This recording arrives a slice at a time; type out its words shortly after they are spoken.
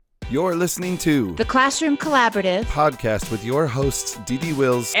You're listening to The Classroom Collaborative podcast with your hosts, Dee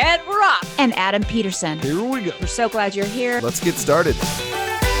Wills Ed Rock and Adam Peterson. Here we go. We're so glad you're here. Let's get started.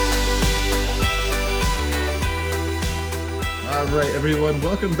 All right, everyone.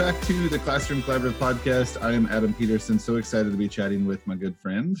 Welcome back to the Classroom Collaborative podcast. I am Adam Peterson. So excited to be chatting with my good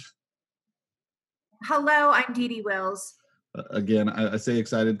friend. Hello, I'm Dee Wills. Again, I say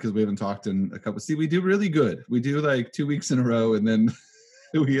excited because we haven't talked in a couple. See, we do really good. We do like 2 weeks in a row, and then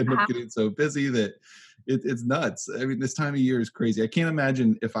we end up getting so busy that it's nuts. I mean, this time of year is crazy. I can't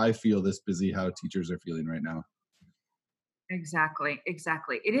imagine if I feel this busy how teachers are feeling right now. Exactly.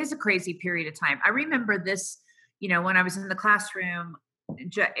 It is a crazy period of time. I remember this, when I was in the classroom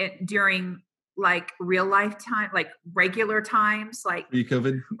during like real life time, like regular times, like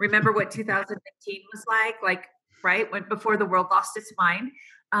Pre-COVID. Remember what 2019 was like, right? Before the world lost its mind.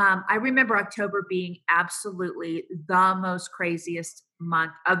 I remember October being absolutely the most craziest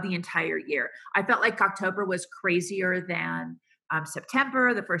month of the entire year. I felt like October was crazier than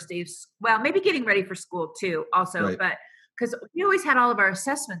September, the first day of, maybe getting ready for school too also, right. But because we always had all of our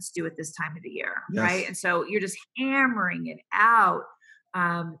assessments due at this time of the year, yes. Right? And so you're just hammering it out.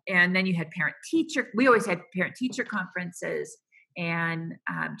 And then you had we always had parent-teacher conferences and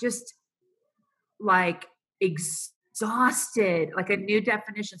just like exhausted, like a new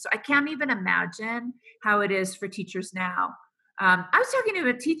definition. So I can't even imagine how it is for teachers now. I was talking to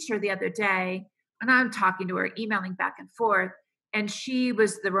a teacher the other day, and I'm talking to her, emailing back and forth, and she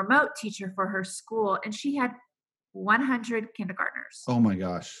was the remote teacher for her school, and she had 100 kindergartners. Oh my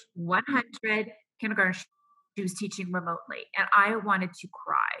gosh. 100 kindergartners she was teaching remotely, and I wanted to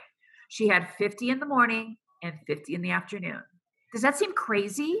cry. She had 50 in the morning and 50 in the afternoon. Does that seem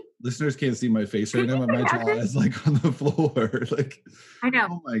crazy? Listeners can't see my face right now, but my jaw is like on the floor. Like, I know.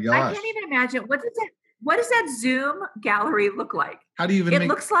 Oh my gosh. I can't even imagine. What does that Zoom gallery look like? How do you even? It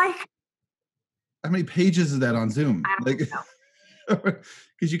looks like. How many pages is that on Zoom? I don't know.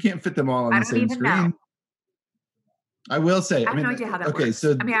 Because you can't fit them all on the same screen. Know. I will say. I have no idea how that works.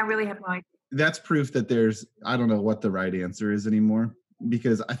 So I really have no idea. That's proof that I don't know what the right answer is anymore,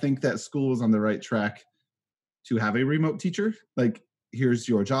 because I think that school is on the right track to have a remote teacher. Like, here's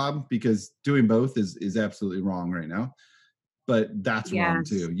your job, because doing both is absolutely wrong right now. But that's wrong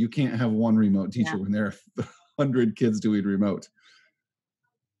too. You can't have one remote teacher when there are 100 kids doing remote.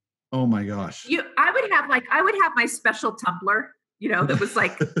 Oh my gosh. I would have my special tumbler, that was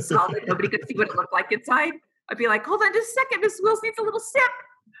like solid. Nobody could see what it looked like inside. I'd be like, hold on just a second. Miss Wills needs a little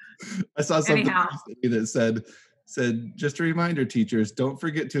sip. I saw something that said, just a reminder, teachers, don't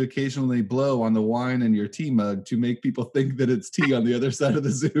forget to occasionally blow on the wine in your tea mug to make people think that it's tea on the other side of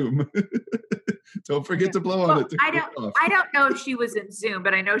the Zoom. Don't forget to blow on it. I don't know if she was in Zoom,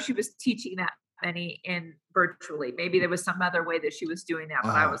 but I know she was teaching that many in virtually. Maybe there was some other way that she was doing that,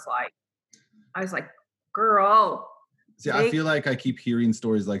 but I was like, girl. See, I feel like I keep hearing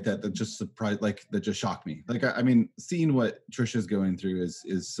stories like that just that just shock me. Like, I mean, seeing what Trisha's going through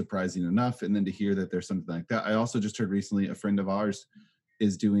is surprising enough. And then to hear that there's something like that. I also just heard recently a friend of ours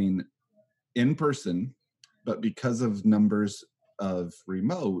is doing in person, but because of numbers of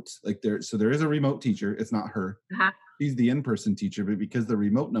remote, there is a remote teacher. It's not her. Uh-huh. She's the in-person teacher, but because the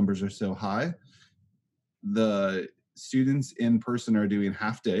remote numbers are so high, the students in person are doing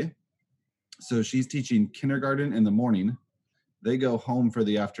half day. So she's teaching kindergarten in the morning. They go home for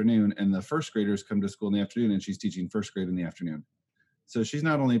the afternoon, and the first graders come to school in the afternoon, and she's teaching first grade in the afternoon. So she's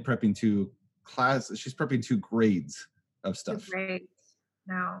not only prepping two classes, she's prepping 2 grades of stuff. Great.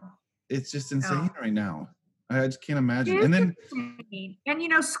 No. It's just insane right now. I just can't imagine. And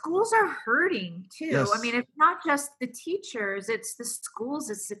schools are hurting too. Yes. I mean, it's not just the teachers, it's the schools,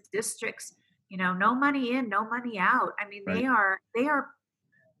 it's the districts, no money in, no money out. I mean, they are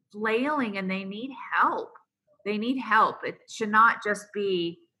flailing and they need help. It should not just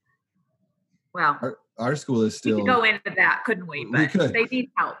be, our school is still. We could go into that, couldn't we? But they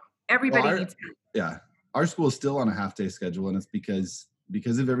need help. Everybody needs help. Yeah. Our school is still on a half day schedule, and it's because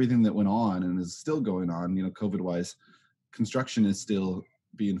of everything that went on and is still going on, COVID wise. Construction is still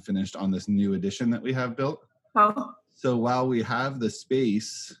being finished on this new addition that we have built. Oh. So while we have the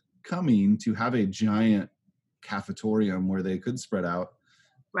space coming to have a giant cafetorium where they could spread out,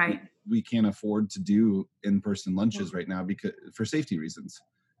 right, we can't afford to do in-person lunches right now because for safety reasons.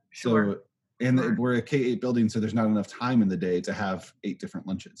 Sure. So, we're a K-8 building, so there's not enough time in the day to have 8 different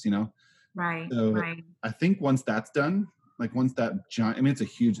lunches, Right. So right. I think once that's done, once that giant, it's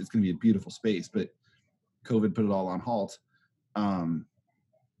going to be a beautiful space, but COVID put it all on halt.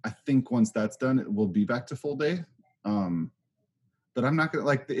 I think once that's done, it will be back to full day. But I'm not going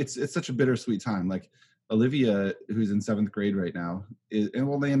to it's such a bittersweet time. Olivia, who's in 7th grade right now, and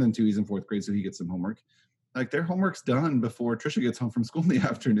well, Landon too, he's in 4th grade, so he gets some homework. Like their homework's done before Trisha gets home from school in the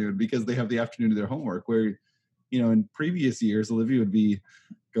afternoon because they have the afternoon to their homework. Where, in previous years, Olivia would be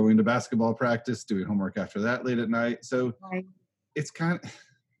going to basketball practice, doing homework after that late at night. So Right. it's kind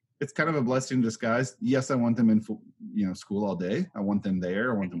of a blessing in disguise. Yes, I want them in school all day. I want them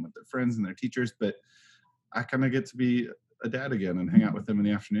there. I want them with their friends and their teachers, but I kind of get to be a dad again and hang out with them in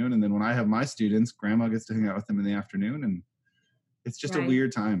the afternoon. And then when I have my students, grandma gets to hang out with them in the afternoon, and it's just a Right.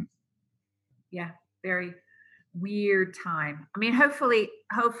 weird time. Yeah, very weird time. I mean, hopefully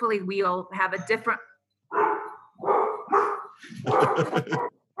we'll have a different.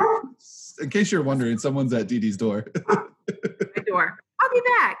 In case you're wondering, someone's at Dee Dee's door. My door. I'll be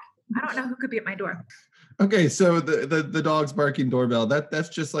back. I don't know who could be at my door. Okay, so the dog's barking doorbell, that's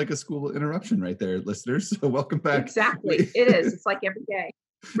just like a school interruption right there, listeners. So welcome back. Exactly. It is. It's like every day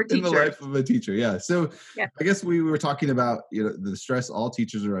for in teachers. the life of a teacher. Yeah. So Yeah. I guess we were talking about, the stress all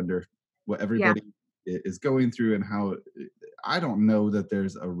teachers are under, what everybody is going through, and how I don't know that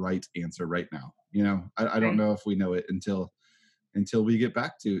there's a right answer right now. I don't know if we know it until we get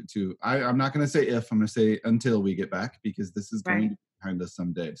back to I'm not going to say if, I'm going to say until we get back, because this is going to be behind us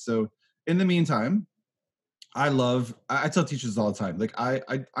someday. So in the meantime, I tell teachers all the time, like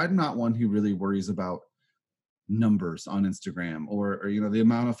I'm not one who really worries about numbers on Instagram or the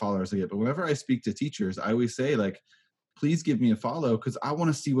amount of followers I get. But whenever I speak to teachers, I always say, like, please give me a follow, because I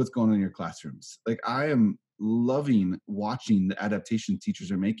want to see what's going on in your classrooms. Like, I am loving watching the adaptation teachers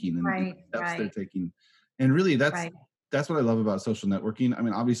are making and the steps they're taking. And really that's what I love about social networking. I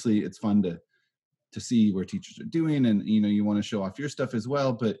mean, obviously it's fun to see where teachers are doing, and you want to show off your stuff as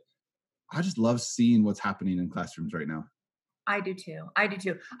well, but I just love seeing what's happening in classrooms right now. I do too.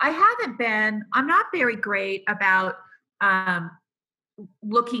 I'm not very great about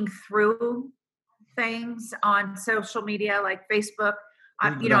looking through things on social media like Facebook.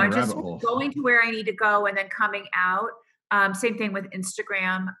 I'm just going to where I need to go and then coming out. Same thing with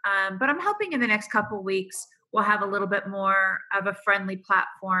Instagram. But I'm hoping in the next couple of weeks, we'll have a little bit more of a friendly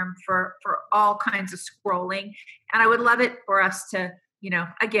platform for all kinds of scrolling. And I would love it for us to,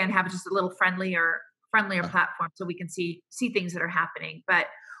 again, have just a little friendlier platform so we can see things that are happening. But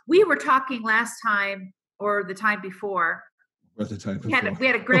we were talking last time or the time before. We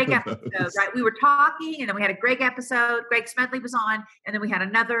had a Greg episode, right? We were talking, and then we had a Greg episode. Greg Smedley was on, and then we had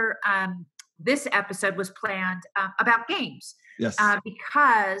another. This episode was planned about games. Yes.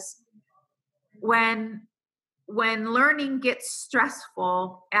 Because when learning gets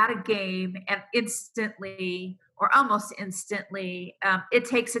stressful at a game, and instantly or almost instantly, it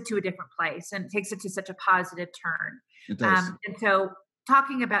takes it to a different place, and it takes it to such a positive turn. It does. And so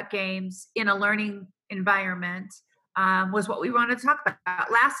talking about games in a learning environment was what we wanted to talk about.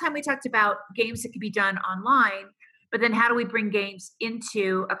 Last time we talked about games that could be done online, but then how do we bring games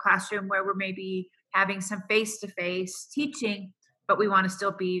into a classroom where we're maybe having some face-to-face teaching, but we want to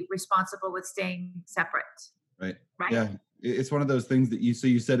still be responsible with staying separate. Right. Yeah. It's one of those things that you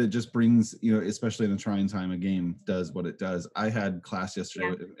said it just brings, especially in a trying time, a game does what it does. I had class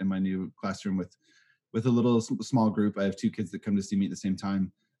yesterday in my new classroom with a little small group. I have 2 kids that come to see me at the same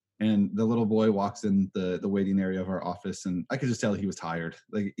time. And the little boy walks in the waiting area of our office, and I could just tell he was tired.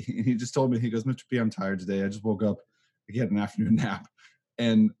 Like, he just told me, he goes, "Mr. P, I'm tired today. I just woke up. He had an afternoon nap."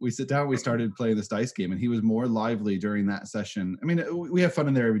 And we sit down, we started playing this dice game, and he was more lively during that session. I mean, we have fun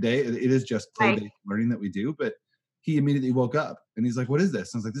in there every day. It is just play-based learning that we do, but he immediately woke up and he's like, "What is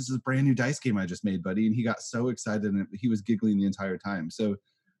this?" And I was like, "This is a brand new dice game I just made, buddy." And he got so excited, and he was giggling the entire time. So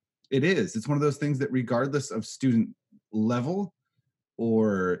it's one of those things that regardless of student level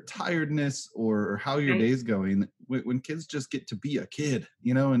or tiredness or how your day's going, when kids just get to be a kid,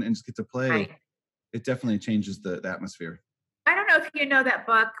 and just get to play, it definitely changes the atmosphere. I don't know if you know that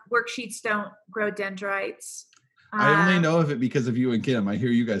book, Worksheets Don't Grow Dendrites. I only know of it because of you and Kim. I hear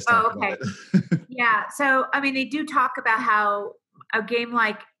you guys talk about it. Yeah. So, I mean, they do talk about how a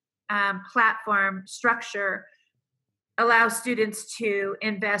game-like platform structure allows students to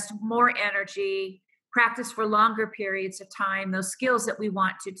invest more energy, practice for longer periods of time, those skills that we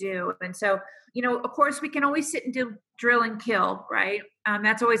want to do. And so, of course, we can always sit and do drill and kill, right?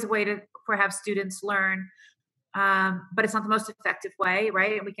 That's always a way to have students learn. But it's not the most effective way,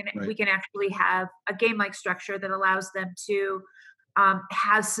 right? And we can actually have a game-like structure that allows them to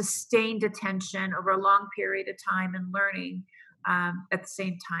have sustained attention over a long period of time and learning at the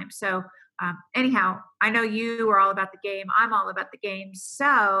same time. So anyhow, I know you are all about the game. I'm all about the game.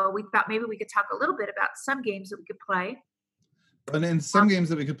 So we thought maybe we could talk a little bit about some games that we could play. And in some games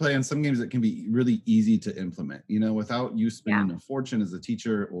that we could play and some games that can be really easy to implement, without you spending a fortune as a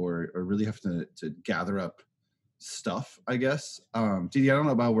teacher or really have to gather up stuff, I guess. Didi, I don't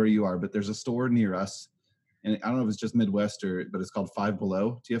know about where you are, but there's a store near us, and I don't know if it's just Midwest but it's called Five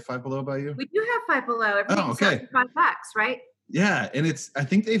Below. Do you have Five Below by you? We do have Five Below. Everything's $5, right? Yeah, and I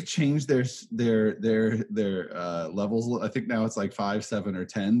think they've changed their levels. I think now it's like 5, 7, or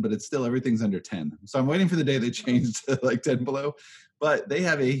 10, but it's still everything's under 10. So I'm waiting for the day they change to like 10 below. But they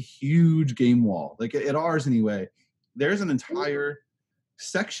have a huge game wall, like at ours anyway. There's an entire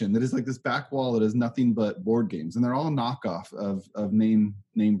section that is like this back wall that is nothing but board games, and they're all knockoff of name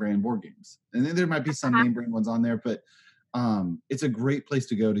brand board games. And then there might be some name brand ones on there, but it's a great place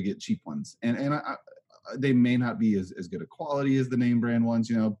to go to get cheap ones. And they may not be as good a quality as the name brand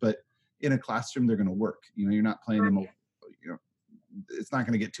ones, but in a classroom, they're going to work. You're not playing them, it's not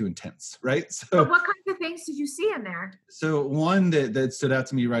going to get too intense, right? So what kinds of things did you see in there? So one that stood out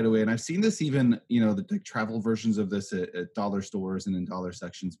to me right away, and I've seen this even, the travel versions of this at dollar stores and in dollar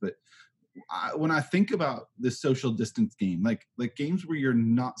sections, but when I think about the social distance game, like games where you're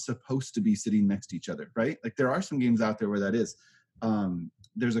not supposed to be sitting next to each other, right? Like there are some games out there where that is.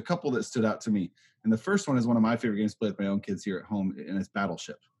 There's a couple that stood out to me. And the first one is one of my favorite games to play with my own kids here at home, and it's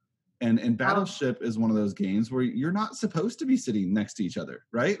Battleship. And Battleship is one of those games where you're not supposed to be sitting next to each other,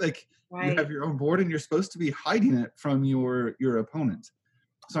 right? Like you have your own board and you're supposed to be hiding it from your opponent.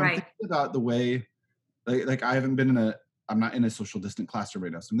 So I'm thinking about the way, like I haven't been I'm not in a social distant classroom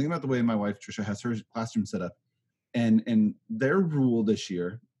right now. So I'm thinking about the way my wife, Trisha, has her classroom set up. And their rule this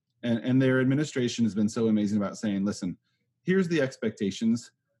year, and their administration has been so amazing about saying, listen, here's the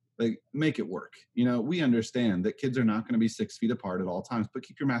expectations. Like, make it work. We understand that kids are not going to be 6 feet apart at all times, but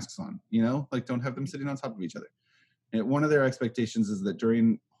keep your masks on, like don't have them sitting on top of each other. And one of their expectations is that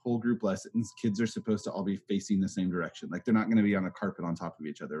during whole group lessons, kids are supposed to all be facing the same direction. Like they're not going to be on a carpet on top of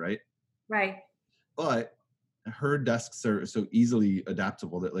each other, right? Right. But her desks are so easily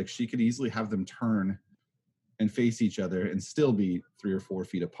adaptable that like she could easily have them turn and face each other and still be 3 or 4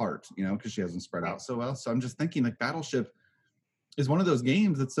 feet apart, because she hasn't spread out so well. So I'm just thinking like Battleship is one of those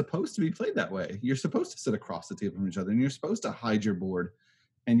games that's supposed to be played that way. You're supposed to sit across the table from each other, and you're supposed to hide your board,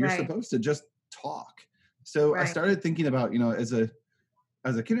 and you're supposed to just talk. So I started thinking about, as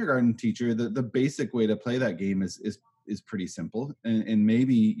a kindergarten teacher, the basic way to play that game is pretty simple. And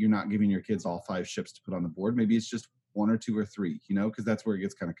maybe you're not giving your kids all 5 ships to put on the board. Maybe it's just 1 or 2 or 3, because that's where it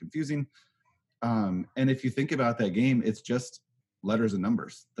gets kind of confusing. And if you think about that game, it's just letters and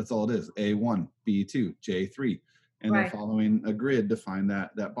numbers. That's all it is. A1, B2, J3. And they're following a grid to find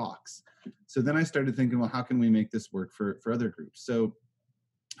that box. So then I started thinking, well, how can we make this work for other groups? So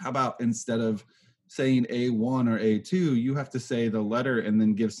how about instead of saying A1 or A2, you have to say the letter and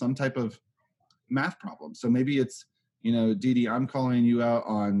then give some type of math problem. So maybe it's, Didi, I'm calling you out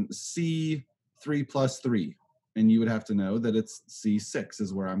on C3 plus 3. And you would have to know that it's C6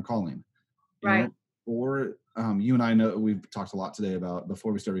 is where I'm calling. Or you and I know we've talked a lot today about,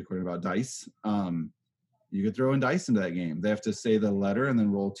 before we started recording, about dice. You could throw in dice into that game. They have to say the letter and then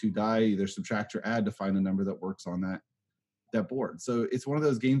roll 2 die, either subtract or add to find the number that works on that board. So it's one of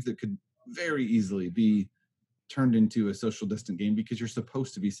those games that could very easily be turned into a social distant game because you're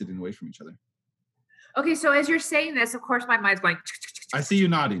supposed to be sitting away from each other. Okay, so as you're saying this, of course, my mind's going. I see you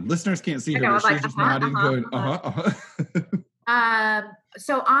nodding. Listeners can't see her, but she's just nodding, going,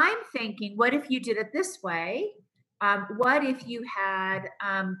 So I'm thinking, what if you did it this way? What if you had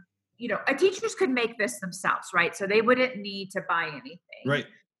teachers could make this themselves, right? So they wouldn't need to buy anything. Right.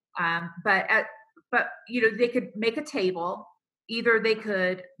 But they could make a table. Either they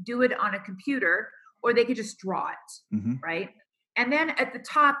could do it on a computer or they could just draw it, right? And then at the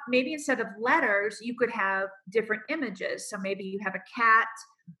top, maybe instead of letters, you could have different images. So maybe you have a cat,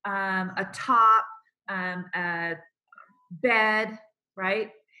 a top, a bed,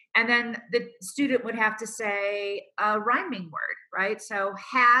 right? And then the student would have to say a rhyming word, right? So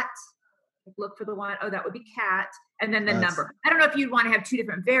hat, look for the one, that would be cat, and then the number. I don't know if you'd want to have 2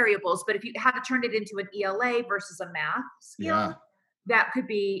 different variables, but if you had to turn it into an ELA versus a math skill, that could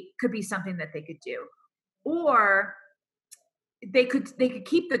be something that they could do. Or they could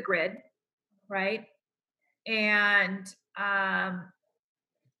keep the grid, right? And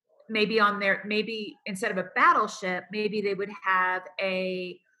maybe instead of a battleship, maybe they would have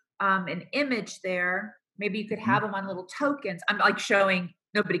an image there. Maybe you could have them on little tokens. I'm like showing,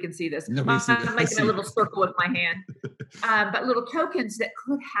 nobody can see this. I'm making a little circle with my hand. But little tokens that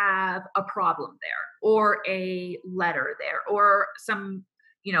could have a problem there, or a letter there, or some,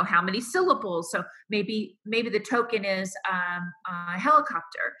 how many syllables. So maybe the token is a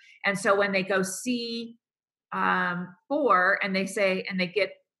helicopter. And so when they go C 4, and they say, and they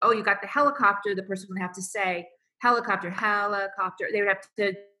get, oh, you got the helicopter, the person would have to say helicopter, helicopter. They would have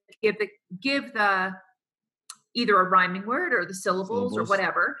to give the either a rhyming word or the syllables or Syllables.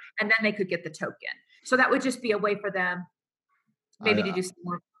 whatever, and then they could get the token. So that would just be a way for them maybe to I do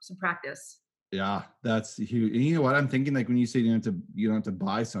some practice. Yeah, that's huge. And you know what? I'm thinking, like, when you say you don't have to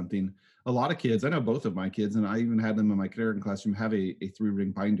buy something, a lot of kids, I know both of my kids, and I even had them in my kindergarten classroom, have a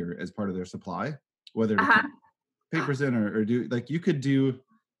 3-ring binder as part of their supply, whether to Uh-huh. keep papers in or do, like, you could do,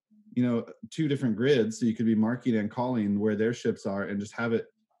 2 different grids. So you could be marking and calling where their ships are and just have it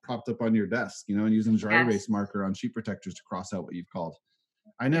propped up on your desk, and using dry Yes. erase marker on sheet protectors to cross out what you've called.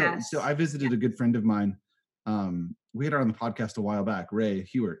 I know. So Yes. I visited a good friend of mine. We had her on the podcast a while back, Ray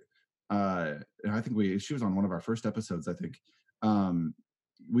Hewart. And I think she was on one of our first episodes, I think.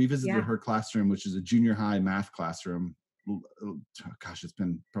 We visited Yeah. her classroom, which is a junior high math classroom. Gosh, it's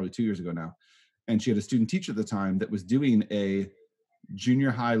been probably 2 years ago now. And she had a student teacher at the time that was doing a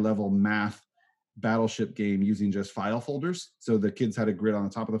junior high level math battleship game using just file folders. So the kids had a grid on the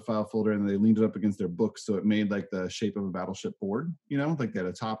top of the file folder and they leaned it up against their books. So it made like the shape of a battleship board, like they had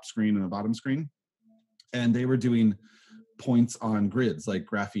a top screen and a bottom screen. And they were doing points on grids like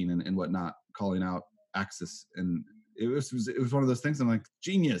graphene and whatnot, calling out axis. And it was one of those things. I'm like,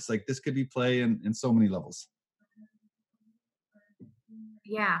 genius. Like, this could be play in so many levels.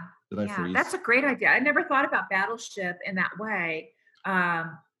 Yeah. Did I Yeah. freeze? That's a great idea. I never thought about Battleship in that way.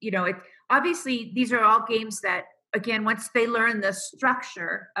 It obviously these are all games that, again, once they learn the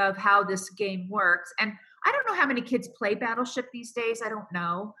structure of how this game works, and I don't know how many kids play Battleship these days. I don't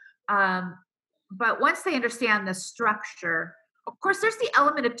know. But once they understand the structure, of course, there's the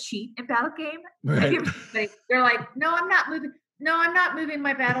element of cheat in battle game. Have you Right. ever seen, they're like, no, I'm not moving. No, I'm not moving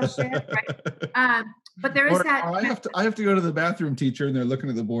my battleship. Right. But there is Or that. I have to go to the bathroom, teacher, and they're looking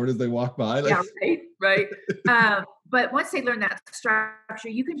at the board as they walk by. Like, Yeah, right. But once they learn that structure,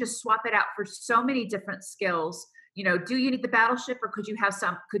 you can just swap it out for so many different skills. Do you need the battleship, or could you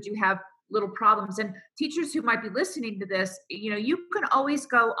have little problems? And teachers who might be listening to this, you can always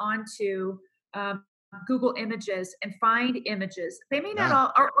go on to Google Images and find images. They may not yeah,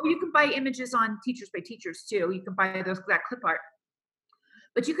 all, or you can buy images on Teachers by Teachers too. You can buy that clip art,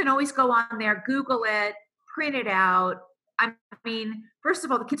 but you can always go on there, Google it, print it out. I mean, first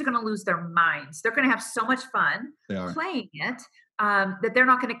of all, the kids are going to lose their minds. They're going to have so much fun they are. playing it that they're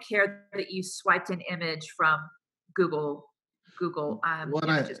not going to care that you swiped an image from Google Well,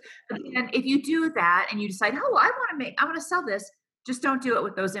 images. And if you do that and you decide, oh, I want to sell this, just don't do it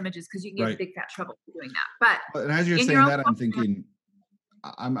with those images because you can get in Right. big fat trouble for doing that. But And as you're in saying your that, own I'm thinking,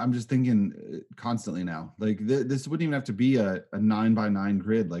 I'm just thinking constantly now. Like, this wouldn't even have to be a 9x9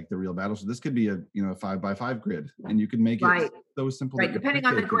 grid like the real battleship. This could be a 5x5 grid, and you could make Right. it so simple. Right, That your depending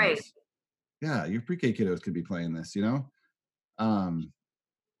on the pre-K grade. kiddos- Yeah, your pre-K kiddos could be playing this. Um,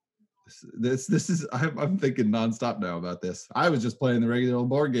 this is I'm thinking nonstop now about this. I was just playing the regular old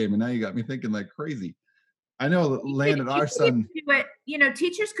board game, and now you got me thinking like crazy. I know Landon, our son.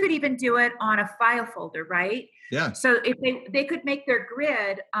 Teachers could even do it on a file folder, right? Yeah, So if they could make their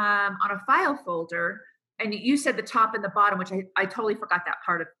grid on a file folder, and you said the top and the bottom, which I totally forgot that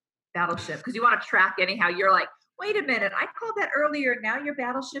part of Battleship, because you want to track anyhow. You're like, wait a minute, I called that earlier. Now your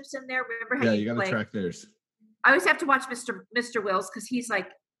Battleship's in there. Remember how yeah, you you got to play? track theirs. I always have to watch Mr. Wills because he's like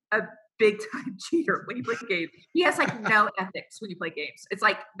a big time cheater when you play games. He has like no ethics when you play games. It's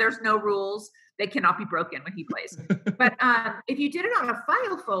like there's no rules. They cannot be broken when he plays. But if you did it on a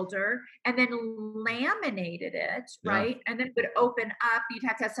file folder and then laminated it, Yeah. right, and then it would open up, you'd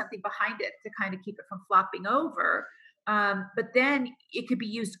have to have something behind it to kind of keep it from flopping over. But then it could be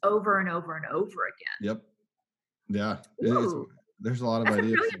used over and over and over again. Yep. Yeah. Ooh, There's a lot of that's a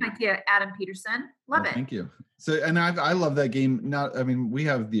ideas. brilliant idea, Adam Peterson. Love it. Thank you. So, and I love that game. Now, I mean, we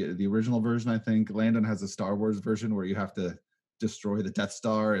have the original version. I think Landon has a Star Wars version where you have to destroy the Death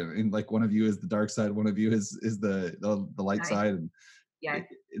Star, and like one of you is the dark side, one of you is the light Nice. side. And Yeah.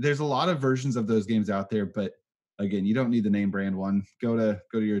 there's a lot of versions of those games out there, but again, you don't need the name brand one. Go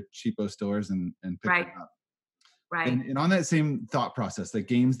to your cheapo stores and pick Right. them up. Right. And on that same thought process, like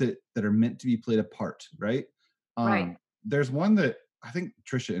games that are meant to be played apart, right? Right. There's one that I think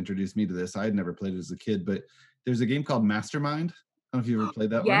Trisha introduced me to this. I had never played it as a kid, but there's a game called Mastermind. I don't know if you ever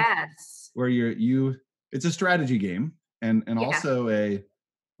played that one. Yes. Where it's a strategy game and Yeah. also a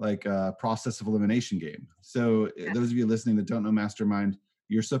process of elimination game. So those of you listening that don't know Mastermind,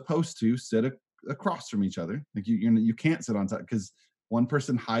 you're supposed to sit across from each other. Like you can't sit on top because one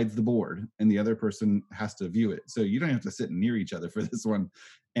person hides the board and the other person has to view it. So you don't have to sit near each other for this one.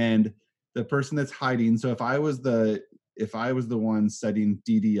 And the person that's hiding. So if I was the one setting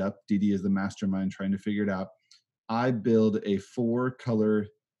DD up, DD is the mastermind trying to figure it out. I build a 4-color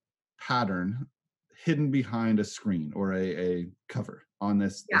pattern hidden behind a screen or a cover on Yeah,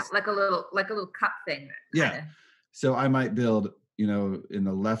 this. like a little cup thing Yeah. kind of. So I might build, in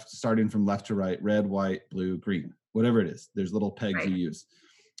the left, starting from left to right, red, white, blue, green, whatever it is. There's little pegs Right. you use.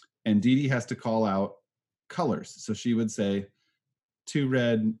 And Dee Dee has to call out colors. So she would say 2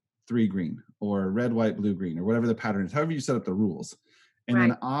 red, 3 green, or red, white, blue, green, or whatever the pattern is, however you set up the rules. And Right.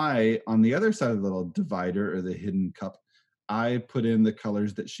 then I, on the other side of the little divider or the hidden cup, I put in the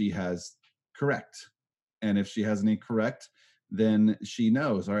colors that she has correct. And if she has any correct, then she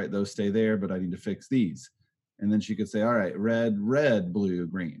knows, all right, those stay there, but I need to fix these. And then she could say, all right, red, red, blue,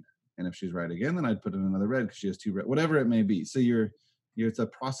 green. And if she's right again, then I'd put in another red because she has 2 red, whatever it may be. So it's a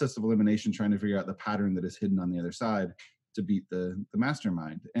process of elimination, trying to figure out the pattern that is hidden on the other side to beat the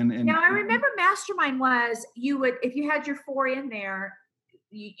mastermind. And Now I remember Mastermind was you would, if you had your 4 in there,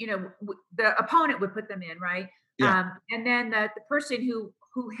 the opponent would put them in, right? yeah, And then the person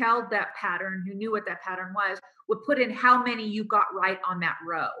who held that pattern, who knew what that pattern was, would put in how many you got right on that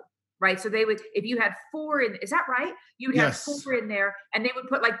row, right? So they would, if you had 4 in, is that right? You would have yes, 4 in there, and they would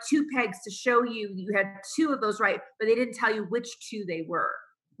put like 2 pegs to show you had 2 of those right, but they didn't tell you which 2 they were,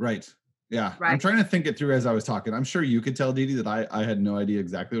 right. Yeah, I'm right? trying to think it through as I was talking. I'm sure you could tell, Dee Dee, that I had no idea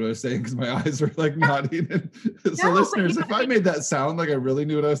exactly what I was saying because my eyes were like nodding. So No, but listeners, if I made that sound like I really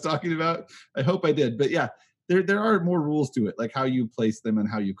knew what I was talking about, I hope I did. But yeah, there are more rules to it, like how you place them and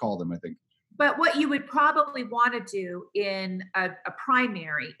how you call them, I think. But what you would probably want to do in a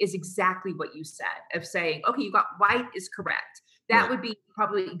primary is exactly what you said, of saying, okay, you got white is correct. That Right. would be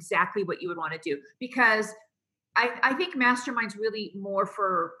probably exactly what you would want to do, because I think Mastermind's really more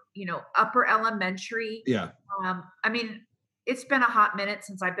for, upper elementary. Yeah. I mean, it's been a hot minute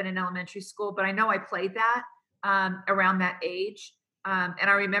since I've been in elementary school, but I know I played that around that age. And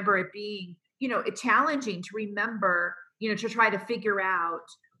I remember it being, challenging to remember, to try to figure out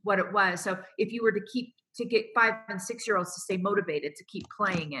what it was. So if you were to get 5 and 6-year-olds to stay motivated to keep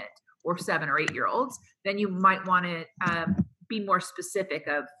playing it, or 7 or 8-year-olds, then you might want to be more specific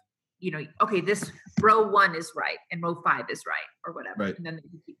of, okay, this row 1 is right and row 5 is right, or whatever. Right. And then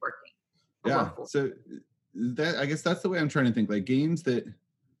you keep working. Or Yeah. row 4. So that, I guess that's the way I'm trying to think, like games that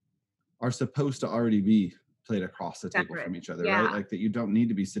are supposed to already be played across the table Separate. from each other, Yeah. right? Like that you don't need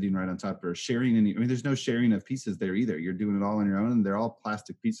to be sitting right on top or sharing any. I mean, there's no sharing of pieces there either. You're doing it all on your own, and they're all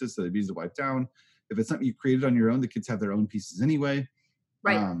plastic pieces, so they'd be easy to wipe down. If it's something you created on your own, the kids have their own pieces anyway.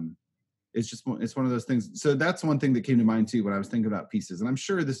 Right. It's one of those things. So that's one thing that came to mind too when I was thinking about pieces. And I'm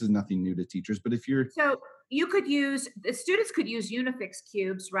sure this is nothing new to teachers, but if you're So the students could use Unifix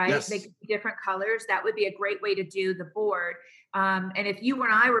cubes, right? yes, They could be different colors. That would be a great way to do the board. And if you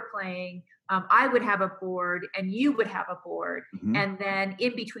and I were playing, I would have a board and you would have a board. mhm, And then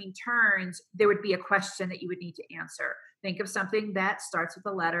in between turns, there would be a question that you would need to answer. Think of something that starts with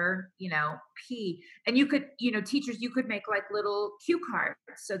the letter, P. And you could, teachers, you could make like little cue cards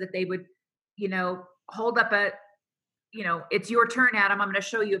so that they would, hold up it's your turn, Adam. I'm going to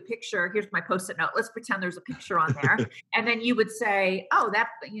show you a picture. Here's my post-it note. Let's pretend there's a picture on there. And then you would say, oh, that,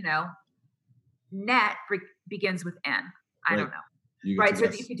 net begins with N. I don't right. know. You get Right. to So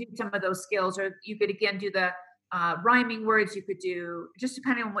guess. you could do some of those skills, or you could, again, do the rhyming words. You could do, just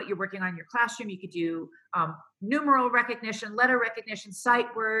depending on what you're working on in your classroom, you could do numeral recognition, letter recognition, sight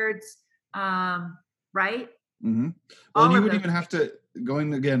words, right? Mm-hmm. Well, All and you of would those. even have to,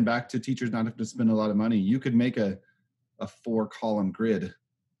 going again back to teachers not have to spend a lot of money. You could make a 4-column grid,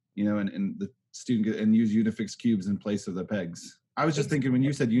 and the student and use Unifix cubes in place of the pegs. I was just thinking when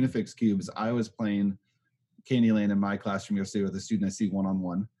you said Unifix cubes, I was playing Candyland in my classroom yesterday with a student I see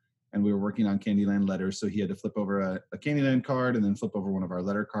one-on-one, and we were working on Candyland letters. So he had to flip over a Candyland card and then flip over one of our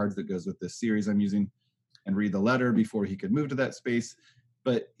letter cards that goes with this series I'm using and read the letter before he could move to that space.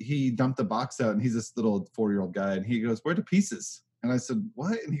 But he dumped the box out, and he's this little 4-year-old guy, and he goes, "Where are the pieces?" And I said,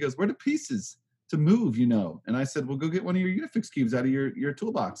 "What?" And he goes, "Where are the pieces to move, And I said, "Well, go get one of your Unifix cubes out of your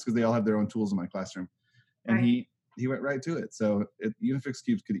toolbox," because they all have their own tools in my classroom. And Right. he went right to it. So Unifix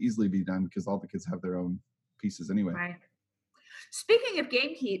cubes could easily be done because all the kids have their own pieces anyway. Right. Speaking of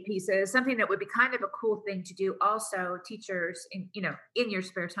game pieces, something that would be kind of a cool thing to do, also, teachers, in your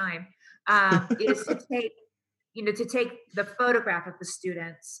spare time, is to take the photograph of the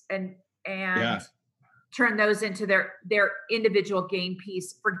students and Yeah. turn those into their individual game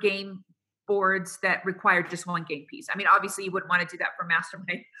piece for game boards that require just one game piece. I mean, obviously you wouldn't want to do that for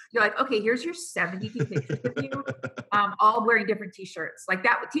Mastermind. You're like, okay, here's your 72 pictures of you, all wearing different t-shirts. Like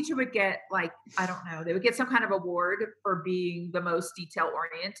that teacher would get, like, I don't know, they would get some kind of award for being the most detail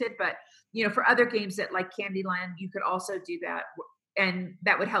oriented. But, for other games that like Candyland, you could also do that. And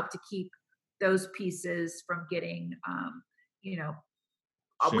that would help to keep those pieces from getting, you know,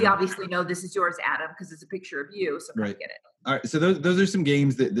 we Sure. obviously know this is yours, Adam, because it's a picture of you. So come Right. get it. All right. So those are some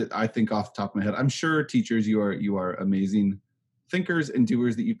games that I think off the top of my head. I'm sure teachers, you are amazing thinkers and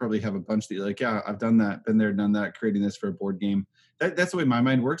doers, that you probably have a bunch that you're like, yeah, I've done that, been there, done that, creating this for a board game. That's the way my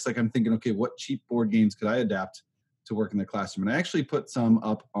mind works. Like I'm thinking, okay, what cheap board games could I adapt to work in the classroom? And I actually put some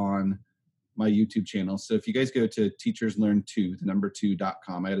up on my YouTube channel. So if you guys go to teacherslearn2, the number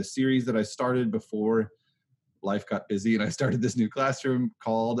 2.com, I had a series that I started before life got busy, and I started this new classroom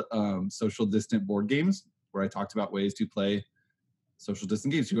called Social Distant Board Games, where I talked about ways to play social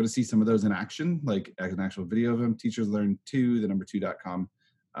distant games. If you want to see some of those in action, like an actual video of them, Teachers Learn 2, the number 2.com,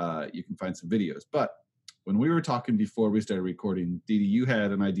 you can find some videos. But when we were talking before we started recording, Dee Dee, you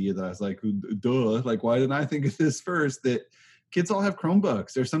had an idea that I was like, duh, like, why didn't I think of this first? That kids all have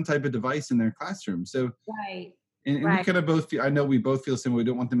Chromebooks or some type of device in their classroom. So, Right. and we kind of both feel, I know we both feel similar. We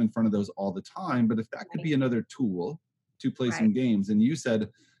don't want them in front of those all the time, but if that could be another tool to play some games, and you said,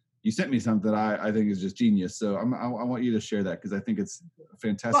 you sent me something that I think is just genius. So I want you to share that, because I think it's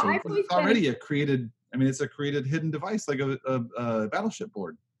fantastic. Well, It's already a created, I mean, it's a created hidden device, like a battleship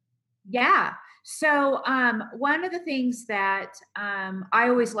board. Yeah. So one of the things that I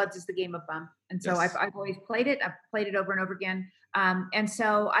always loved is the game of Bump. And so Yes. I've always played it. I've played it over and over again. And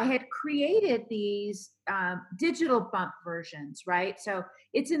so I had created these digital Bump versions, right? So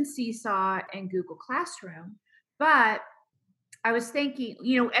it's in Seesaw and Google Classroom. But I was thinking,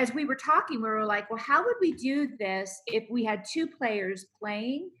 as we were talking, we were like, well, how would we do this if we had two players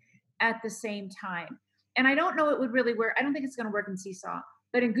playing at the same time? And I don't know it would really work. I don't think it's going to work in Seesaw,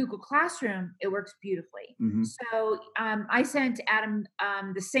 but in Google Classroom, it works beautifully. Mm-hmm. So I sent Adam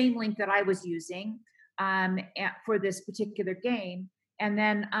the same link that I was using for this particular game. And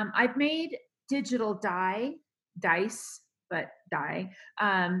then I've made digital dice,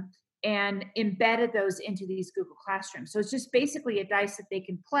 and embedded those into these Google Classrooms. So it's just basically a dice that they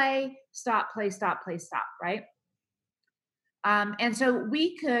can play, stop, right? And so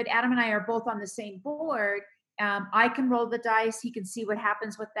Adam and I are both on the same board. I can roll the dice. He can see what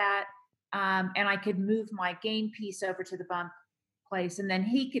happens with that. And I could move my game piece over to the Bump place. And then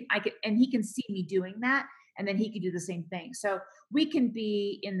he can see me doing that. And then he could do the same thing. So we can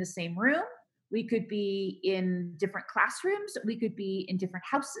be in the same room. We could be in different classrooms. We could be in different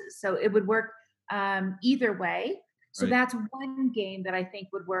houses. So it would work either way. So that's one game that I think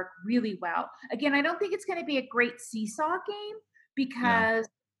would work really well. Again, I don't think it's going to be a great Seesaw game, because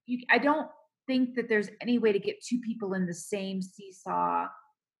I don't think that there's any way to get two people in the same Seesaw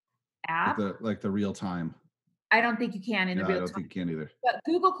app. Like the real time. I don't think you can in the real time. I don't think you can either. But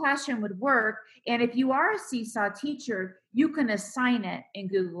Google Classroom would work. And if you are a Seesaw teacher, you can assign it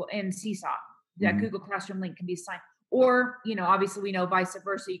in Seesaw. That Google Classroom link can be assigned. Or, obviously we know vice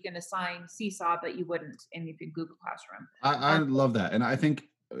versa. You can assign Seesaw, but you wouldn't in Google Classroom. I love that. And I think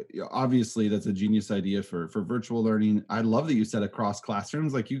obviously that's a genius idea for virtual learning. I love that you said across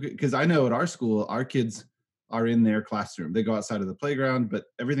classrooms, like because I know at our school, our kids are in their classroom. They go outside of the playground, but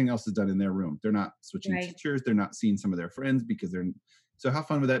everything else is done in their room. They're not switching teachers. They're not seeing some of their friends because so how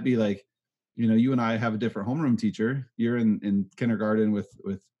fun would that be? Like, you and I have a different homeroom teacher. You're in kindergarten with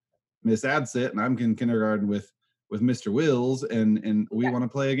Miss Adsit, and I'm in kindergarten with Mr. Wills, and we want to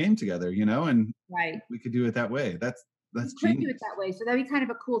play a game together, and we could do it that way. That's genius. Do it that way. So that'd be kind of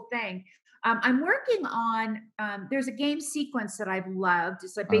a cool thing. I'm working on, there's a game Sequence that I've loved.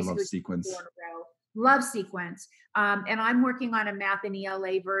 It's like basically I love Sequence. Love Sequence. And I'm working on a math and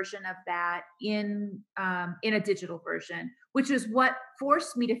ELA version of that in a digital version, which is what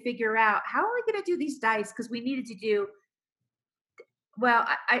forced me to figure out, how are we going to do these dice? Because we needed to do, well,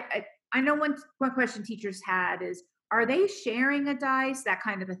 I know one question teachers had is, are they sharing a dice? That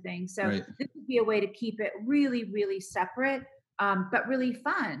kind of a thing. So this would be a way to keep it really, really separate, but really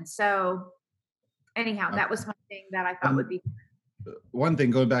fun. So anyhow, that was one thing that I thought would be fun. One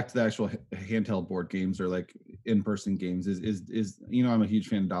thing, going back to the actual handheld board games or like in-person games is I'm a huge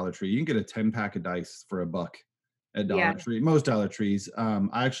fan of Dollar Tree. You can get a 10-pack of dice for $1 at Dollar Tree, most Dollar Trees.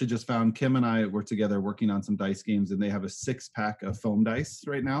 I actually just found Kim and I were together working on some dice games, and they have a 6-pack of foam dice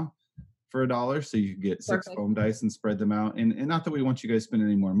right now for $1. So you can get 6 foam dice and spread them out. And not that we want you guys spending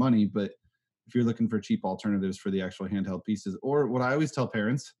any more money, but if you're looking for cheap alternatives for the actual handheld pieces, or what I always tell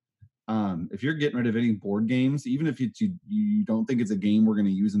parents, if you're getting rid of any board games, even if you don't think it's a game we're going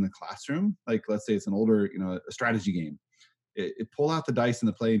to use in the classroom, like let's say it's an older, a strategy game, pull out the dice and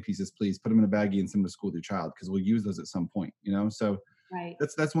the playing pieces, please put them in a baggie and send them to school with your child, because we'll use those at some point, so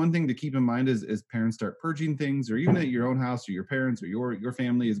that's one thing to keep in mind as parents start purging things, or even at your own house, or your parents or your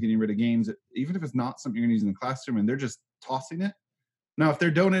family is getting rid of games, even if it's not something you're going to use in the classroom and they're just tossing it. Now, if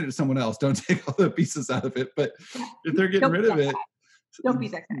they're donated to someone else, don't take all the pieces out of it. But if they're getting Don't rid be of that it, guy. Don't be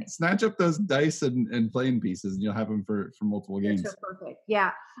that guy. snatch up those dice and playing pieces, and you'll have them for multiple They're games. so perfect.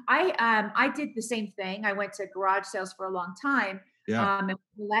 Yeah. I did the same thing. I went to garage sales for a long time Yeah. and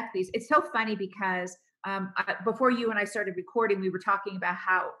collect these. It's so funny because before you and I started recording, we were talking about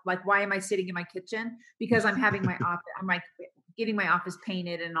how, like, why am I sitting in my kitchen? Because I'm having my office, I'm like getting my office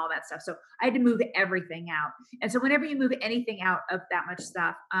painted and all that stuff. So I had to move everything out. And so whenever you move anything out of that much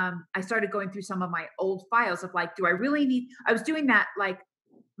stuff, I started going through some of my old files of like, do I really need, I was doing that like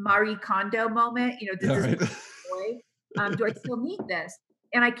Marie Kondo moment, does Yeah, this right. boy, do I still need this?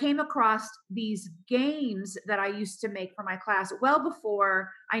 And I came across these games that I used to make for my class well before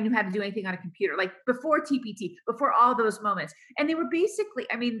I knew how to do anything on a computer, like before TPT, before all those moments. And they were basically,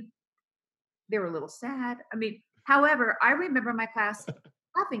 I mean, they were a little sad. I mean, however, I remember my class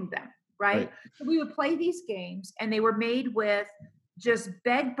loving them, right? Right. So we would play these games and they were made with just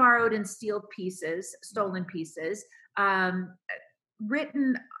begged, borrowed, and steal pieces, stolen pieces,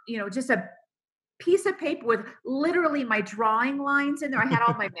 written, just a piece of paper with literally my drawing lines in there. I had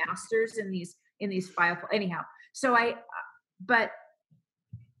all my masters in these file. Anyhow, so but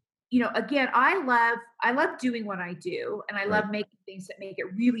again, I love doing what I do, and I Right. love making things that make it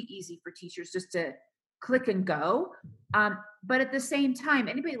really easy for teachers just to click and go. But at the same time,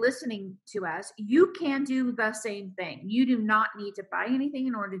 anybody listening to us, you can do the same thing. You do not need to buy anything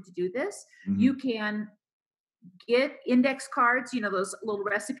in order to do this. Mhm. You can get index cards, those little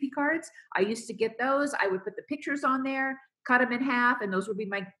recipe cards. I used to get those. I would put the pictures on there, cut them in half, and those would be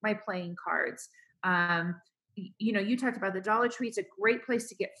my playing cards. You talked about the Dollar Tree. It's a great place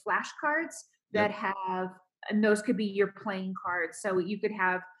to get flashcards that Yep. have, and those could be your playing cards. So you could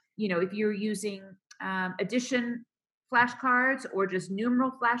have, if you're using addition flashcards or just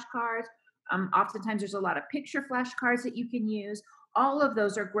numeral flashcards. Oftentimes there's a lot of picture flashcards that you can use. All of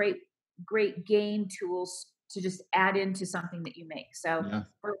those are great game tools to just add into something that you make. So Yeah.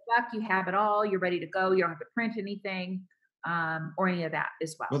 for a buck, you have it all. You're ready to go. You don't have to print anything or any of that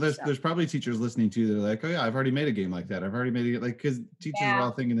as well. Well, there's So there's probably teachers listening too that are like, oh yeah, I've already made a game like that. I've already made it, like, because teachers are yeah,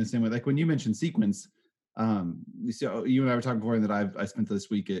 all thinking the same way. Like when you mentioned sequence, so you and I were talking before, and that I spent this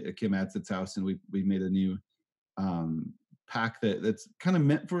week at Kim Adson's house, and we made a new um, pack that's kind of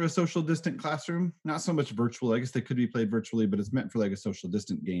meant for a social distant classroom. Not so much virtual. I guess they could be played virtually, but it's meant for like a social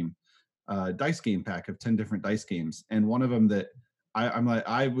distant game. Dice game pack of 10 different dice games, and one of them that I'm like,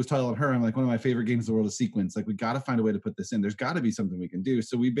 I was telling her, I'm like, one of my favorite games in the world is sequence. Like, we got to find a way to put this in. There's got to be something we can do.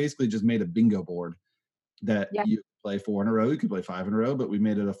 So we basically just made a bingo board that yeah, you play 4 in a row. You could play 5 in a row, but we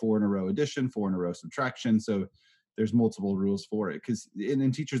made it a 4 in a row addition, 4 in a row subtraction. So there's multiple rules for it. Because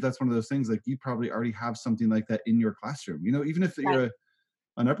in teachers, that's one of those things. Like, you probably already have something like that in your classroom. Even if right. you're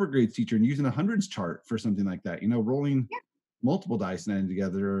an upper grades teacher and using a hundreds chart for something like that, rolling Yeah, multiple dice and adding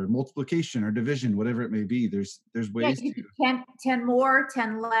together, or multiplication or division, whatever it may be. There's yeah. ways You to. could do 10 more,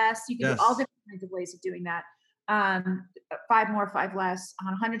 10 less. You can do all Yes. different kinds of ways of doing that. Five more, five less on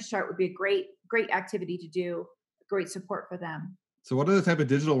a 100 chart would be a great activity to do. Great support for them. So what other type of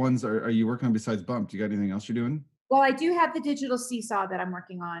digital ones are you working on besides Bump? Do you got anything else you're doing? Well, I do have the digital seesaw that I'm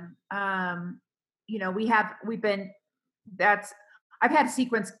working on. We've been that's I've had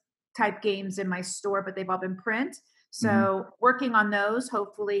sequence type games in my store, but they've all been print. Hmm. So working on those,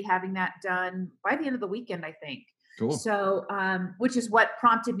 hopefully having that done by the end of the weekend, I think. Cool. So, which is what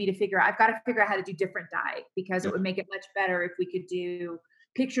prompted me to I've got to figure out how to do different die because it Yep. would make it much better if we could do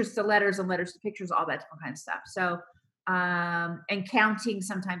pictures to letters and letters to pictures, all that different kind of stuff. So, and counting,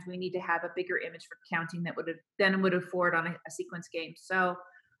 sometimes we need to have a bigger image for counting that would afford on a sequence game. So,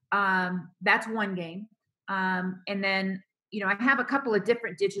 that's one game. And then, I have a couple of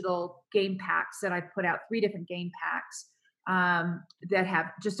different digital game packs that I put out, 3 different game packs that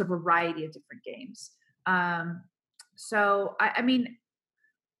have just a variety of different games. So I mean,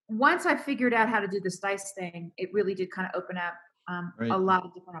 once I figured out how to do this dice thing, it really did kind of open up a Right. lot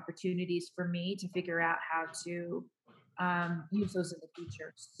of different opportunities for me to figure out how to use those in the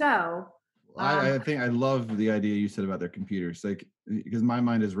future. So, I um, think I love the idea you said about their computers, like, because my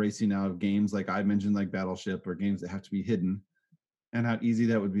mind is racing now of games like I mentioned, like Battleship, or games that have to be hidden, and how easy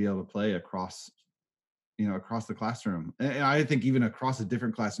that would be able to play across the classroom. And I think even across a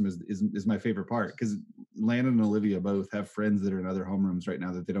different classroom is my favorite part, because Landon and Olivia both have friends that are in other homerooms right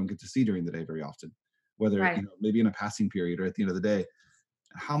now that they don't get to see during the day very often, whether right. maybe in a passing period or at the end of the day.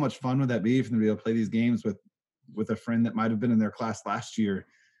 How much fun would that be for them to be able to play these games with a friend that might have been in their class last year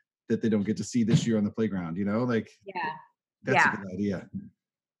that they don't get to see this year on the playground? Like, Yeah. that's a Yeah. good idea. I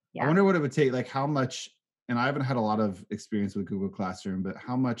Yeah. wonder what it would take, like how much, and I haven't had a lot of experience with Google Classroom, but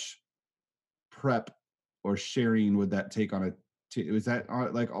how much prep or sharing would that take on a is that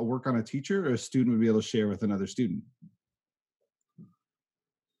like I'll work on a teacher, or a student would be able to share with another student?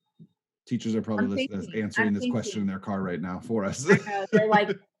 Teachers are probably answering this question in their car right now for us. I know, they're like,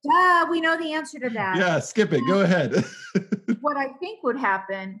 duh, we know the answer to that. Yeah, skip it. Go ahead. What I think would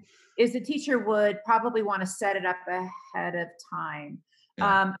happen is the teacher would probably want to set it up ahead of time.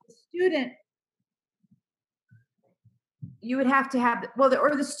 Yeah. Student, you would have to have, well,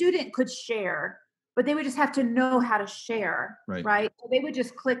 or the student could share, but they would just have to know how to share, right? So they would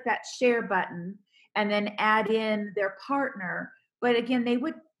just click that share button and then add in their partner. But again, they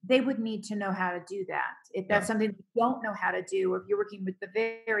would need to know how to do that. If that's something you don't know how to do, or if you're working with the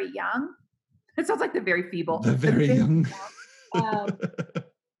very young, it sounds like the very feeble, the very young.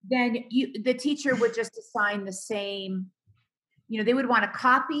 Then the teacher would just assign the same, they would want to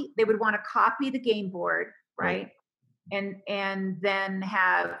copy the game board, right? And then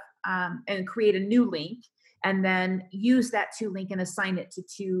have, and create a new link, and then use that link and assign it to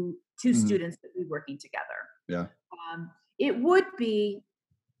two students that be working together. Yeah. It would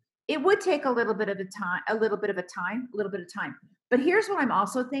take a little bit of time. But here's what I'm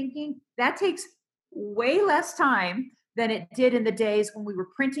also thinking. That takes way less time than it did in the days when we were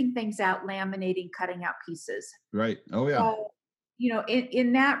printing things out, laminating, cutting out pieces. Right. Oh yeah. So,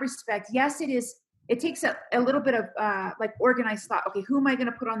 in that respect, yes, it is. It takes a little bit of like organized thought. Okay, who am I going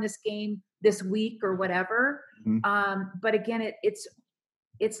to put on this game this week or whatever? But again,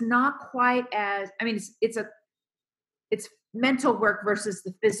 it's not quite as, it's mental work versus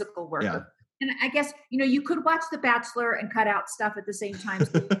the physical work. Yeah. And I guess, you could watch The Bachelor and cut out stuff at the same time.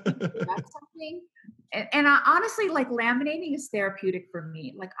 So that's something. And I honestly, like, laminating is therapeutic for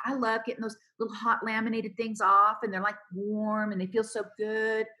me. Like, I love getting those little hot laminated things off, and they're like warm and they feel so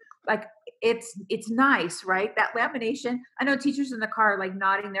good. Like, it's nice, right? That lamination. I know teachers in the car are like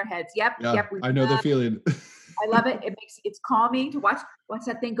nodding their heads. Yep. I know the feeling. I love it. It's calming to watch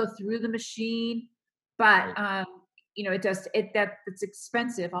that thing go through the machine. But it's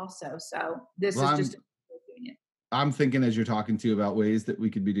expensive also. So this is just doing it. I'm thinking as you're talking to about ways that we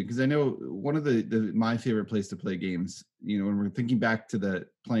could be doing, because I know one of my favorite place to play games, when we're thinking back to the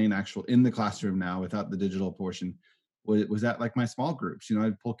playing actual in the classroom now without the digital portion, was that like my small groups.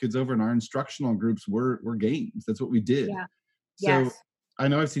 I'd pull kids over, and our instructional groups were games. That's what we did. Yeah. So yes. I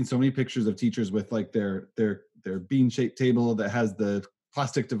know I've seen so many pictures of teachers with like their bean-shaped table that has the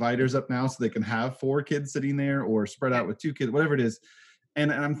plastic dividers up now, so they can have 4 kids sitting there, or spread out with 2 kids, whatever it is.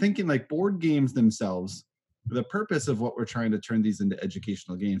 And I'm thinking, like, board games themselves, the purpose of what we're trying to turn these into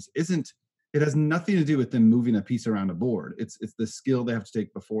educational games it has nothing to do with them moving a piece around a board. It's the skill they have to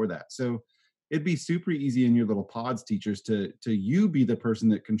take before that. So it'd be super easy in your little pods, teachers, to you be the person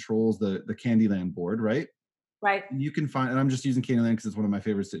that controls the Candyland board, right? Right. You can find, and I'm just using Candyland because it's one of my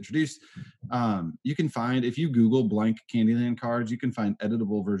favorites to introduce. You can find, if you Google blank Candyland cards, you can find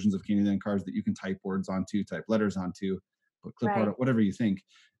editable versions of Candyland cards that you can type words onto, type letters onto, put clip art, whatever you think.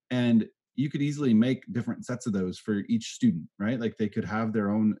 And you could easily make different sets of those for each student, right? Like, they could have their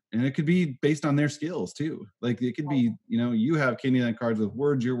own, and it could be based on their skills too. Like, it could be, you have Candyland cards with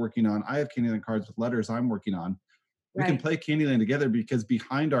words you're working on. I have Candyland cards with letters I'm working on. We can play Candyland together, because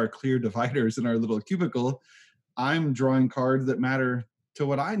behind our clear dividers in our little cubicle, I'm drawing cards that matter to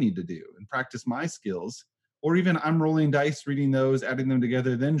what I need to do and practice my skills. Or even I'm rolling dice, reading those, adding them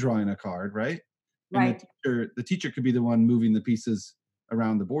together, then drawing a card, right? Right. And the teacher could be the one moving the pieces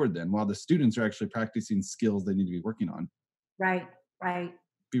around the board then, while the students are actually practicing skills they need to be working on. Right. It'd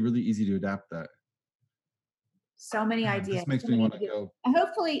be really easy to adapt that. So many ideas. This makes me want to go. And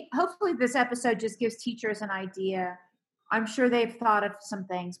hopefully this episode just gives teachers an idea. I'm sure they've thought of some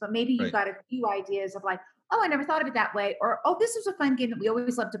things, but maybe you've got a few ideas of like, oh, I never thought of it that way. Or, oh, this was a fun game that we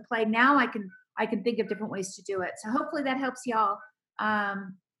always love to play. Now I can think of different ways to do it. So hopefully that helps y'all.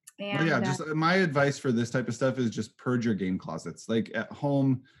 Just my advice for this type of stuff is just purge your game closets. Like, at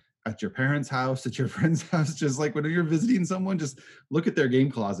home, at your parents' house, at your friend's house, just like when you're visiting someone, just look at their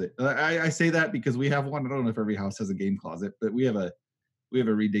game closet. I say that because we have one. I don't know if every house has a game closet, but we have a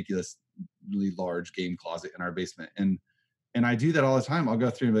ridiculously large game closet in our basement. And I do that all the time. I'll go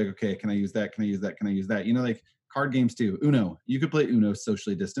through and be like, okay, can I use that? Can I use that? Can I use that? Like card games too. Uno, you could play Uno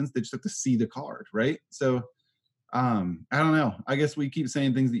socially distanced. They just have to see the card, right? So I don't know. I guess we keep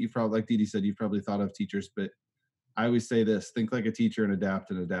saying things that you've probably, like Dee Dee said, you've probably thought of, teachers, but I always say this: think like a teacher and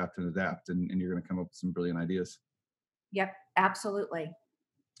adapt and adapt and adapt, and you're going to come up with some brilliant ideas. Yep, absolutely.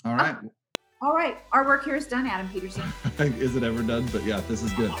 All right. All right. Our work here is done, Adam Peterson. Is it ever done? But yeah, this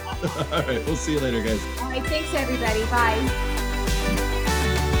is good. All right. We'll see you later, guys. All right. Thanks, everybody. Bye.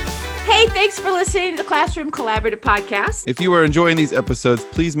 Hey, Hey, thanks for listening to the Classroom Collaborative Podcast. If you are enjoying these episodes,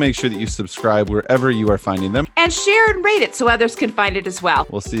 please make sure that you subscribe wherever you are finding them. And share and rate it so others can find it as well.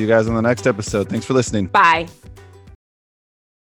 We'll see you guys on the next episode. Thanks for listening. Bye.